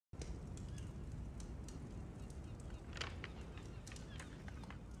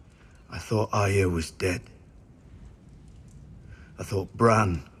thought Arya was dead. I thought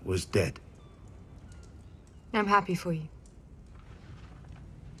Bran was dead. I'm happy for you.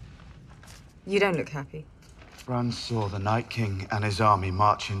 You don't look happy. Bran saw the Night King and his army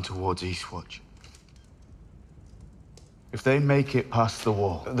marching towards Eastwatch. If they make it past the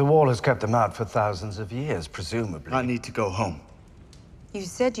wall... The wall has kept them out for thousands of years, presumably. I need to go home. You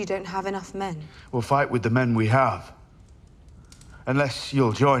said you don't have enough men. We'll fight with the men we have. Unless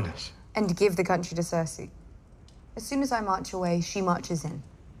you'll join us. And give the country to Cersei. As soon as I march away, she marches in.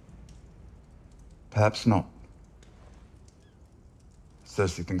 Perhaps not.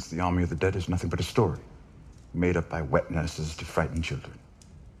 Cersei thinks the army of the dead is nothing but a story, made up by wet nurses to frighten children.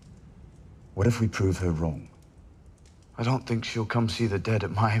 What if we prove her wrong? I don't think she'll come see the dead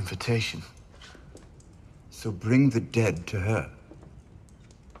at my invitation. So bring the dead to her.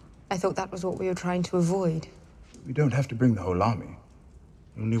 I thought that was what we were trying to avoid. We don't have to bring the whole army.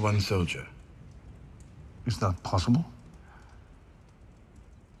 Only one soldier. Is that possible?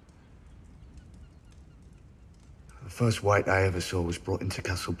 The first white I ever saw was brought into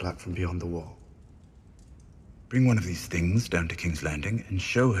Castle Black from beyond the wall. Bring one of these things down to King's Landing and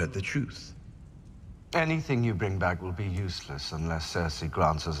show her the truth. Anything you bring back will be useless unless Cersei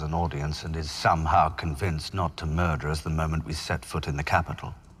grants us an audience and is somehow convinced not to murder us the moment we set foot in the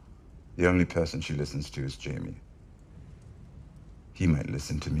capital. The only person she listens to is Jaime. He might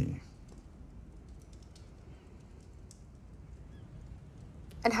listen to me.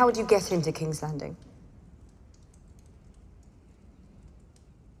 And how would you get into King's Landing?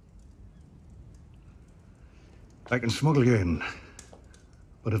 I can smuggle you in.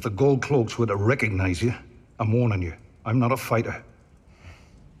 But if the gold cloaks were to recognize you, I'm warning you, I'm not a fighter.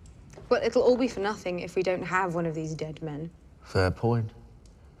 Well, it'll all be for nothing if we don't have one of these dead men. Fair point.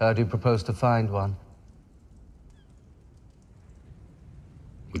 How do you propose to find one?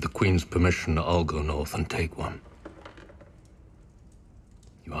 With the Queen's permission, I'll go north and take one.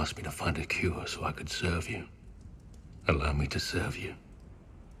 You asked me to find a cure so I could serve you. Allow me to serve you.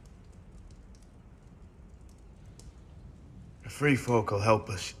 The Free Folk will help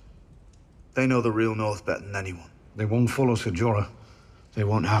us. They know the real North better than anyone. They won't follow Ser Jorah. They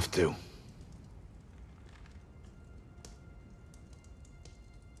won't have to.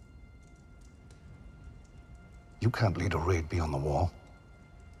 You can't lead a raid beyond the wall.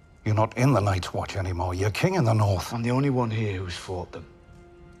 You're not in the Night's Watch anymore. You're king in the North. I'm the only one here who's fought them.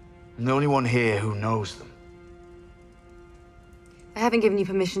 I'm the only one here who knows them. I haven't given you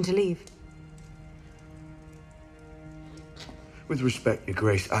permission to leave. With respect, Your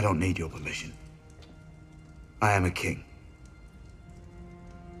Grace, I don't need your permission. I am a king.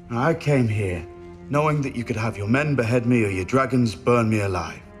 Now, I came here knowing that you could have your men behead me or your dragons burn me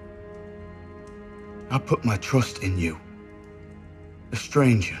alive. I put my trust in you, a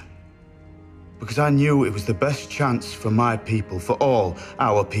stranger, because I knew it was the best chance for my people, for all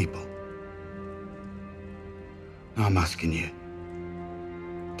our people. Now I'm asking you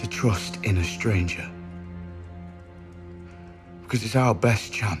to trust in a stranger, because it's our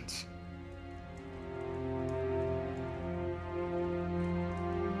best chance.